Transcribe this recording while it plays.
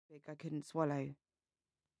big I couldn't swallow.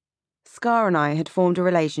 Scar and I had formed a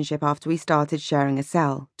relationship after we started sharing a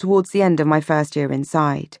cell, towards the end of my first year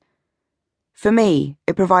inside. For me,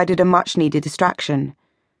 it provided a much-needed distraction,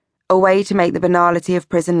 a way to make the banality of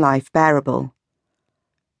prison life bearable.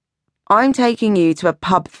 "I'm taking you to a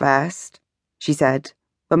pub first," she said,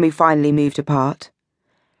 when we finally moved apart.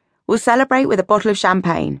 "We'll celebrate with a bottle of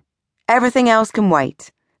champagne. Everything else can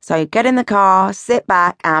wait, so get in the car, sit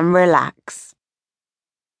back and relax."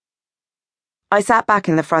 I sat back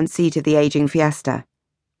in the front seat of the aging Fiesta,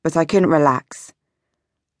 but I couldn't relax.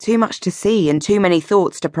 Too much to see and too many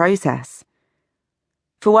thoughts to process.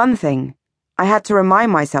 For one thing, I had to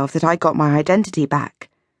remind myself that I got my identity back.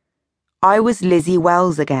 I was Lizzie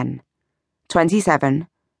Wells again. 27,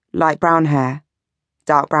 light brown hair,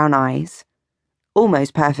 dark brown eyes,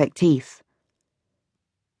 almost perfect teeth.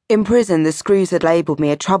 In prison, the screws had labelled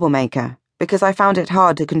me a troublemaker because I found it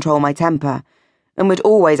hard to control my temper and would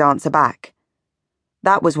always answer back.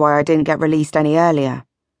 That was why I didn't get released any earlier.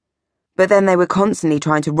 But then they were constantly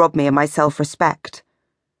trying to rob me of my self-respect.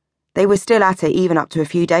 They were still at it even up to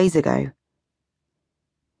a few days ago.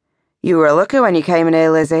 "You were a looker when you came in here,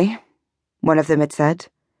 Lizzie," one of them had said.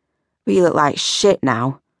 "But you look like shit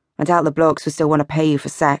now. I doubt the blokes will still want to pay you for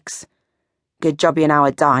sex. Good job you're now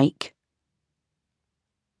a dyke."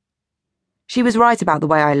 She was right about the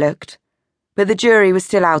way I looked, but the jury was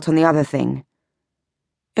still out on the other thing.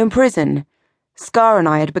 In prison, Scar and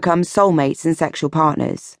I had become soulmates and sexual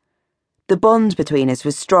partners. The bond between us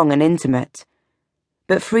was strong and intimate,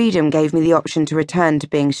 but freedom gave me the option to return to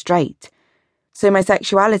being straight, so my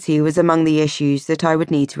sexuality was among the issues that I would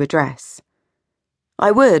need to address. I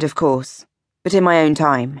would, of course, but in my own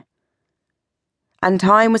time. And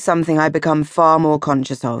time was something I'd become far more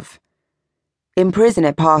conscious of. In prison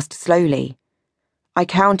it passed slowly. I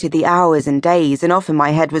counted the hours and days, and often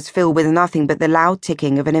my head was filled with nothing but the loud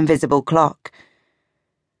ticking of an invisible clock.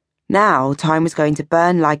 Now time was going to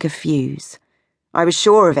burn like a fuse. I was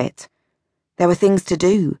sure of it. There were things to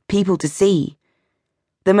do, people to see.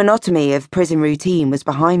 The monotony of prison routine was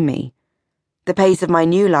behind me. The pace of my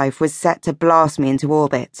new life was set to blast me into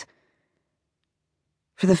orbit.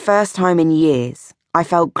 For the first time in years, I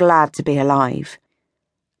felt glad to be alive.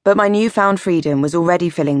 But my newfound freedom was already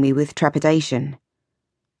filling me with trepidation.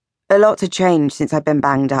 A lot had changed since I'd been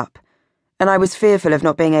banged up, and I was fearful of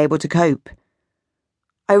not being able to cope.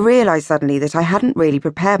 I realised suddenly that I hadn't really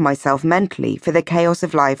prepared myself mentally for the chaos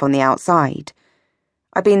of life on the outside.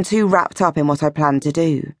 I'd been too wrapped up in what I planned to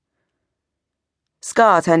do.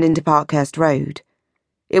 Scar turned into Parkhurst Road.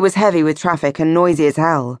 It was heavy with traffic and noisy as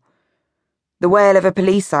hell. The wail of a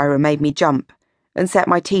police siren made me jump and set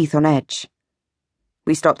my teeth on edge.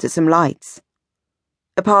 We stopped at some lights.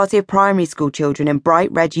 A party of primary school children in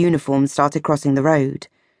bright red uniforms started crossing the road.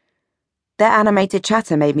 Their animated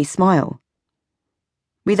chatter made me smile.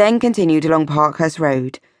 We then continued along Parkhurst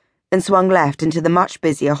Road and swung left into the much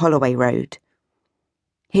busier Holloway Road.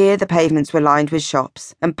 Here the pavements were lined with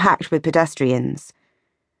shops and packed with pedestrians.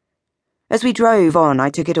 As we drove on,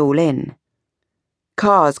 I took it all in.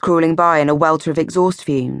 Cars crawling by in a welter of exhaust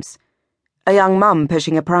fumes. A young mum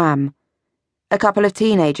pushing a pram. A couple of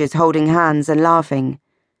teenagers holding hands and laughing.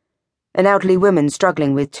 An elderly woman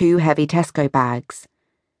struggling with 2 heavy Tesco bags.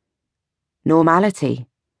 Normality.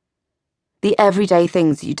 The everyday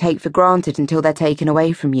things that you take for granted until they're taken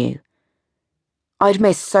away from you. I'd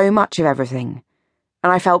missed so much of everything,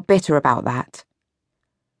 and I felt bitter about that.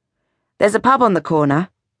 "There's a pub on the corner,"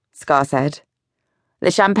 Scar said. "The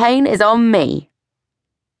champagne is on me."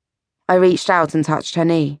 I reached out and touched her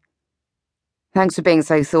knee. "Thanks for being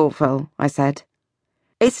so thoughtful," I said.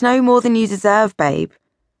 "It's no more than you deserve, babe.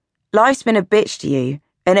 Life's been a bitch to you,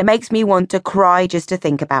 and it makes me want to cry just to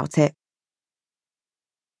think about it."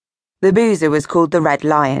 The boozer was called the Red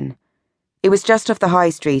Lion. It was just off the high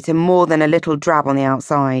street and more than a little drab on the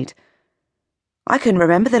outside. I couldn't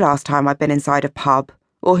remember the last time I'd been inside a pub,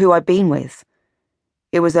 or who I'd been with.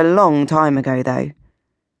 It was a long time ago, though.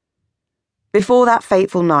 Before that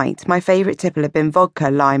fateful night, my favourite tipple had been vodka,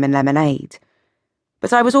 lime and lemonade.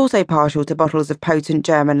 But I was also partial to bottles of potent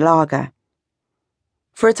German lager.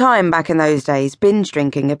 For a time back in those days, binge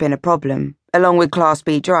drinking had been a problem, along with Class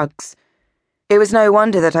B drugs. It was no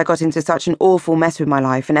wonder that I got into such an awful mess with my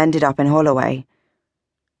life and ended up in Holloway.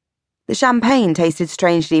 The champagne tasted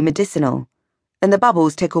strangely medicinal, and the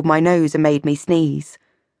bubbles tickled my nose and made me sneeze.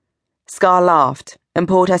 Scar laughed and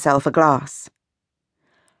poured herself a glass.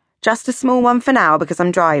 "Just a small one for now because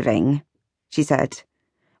I'm driving," she said.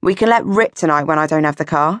 "We can let rip tonight when I don't have the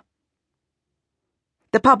car."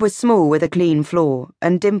 The pub was small with a clean floor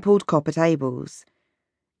and dimpled copper tables.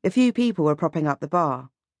 A few people were propping up the bar,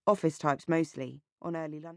 office types mostly, on early lunch.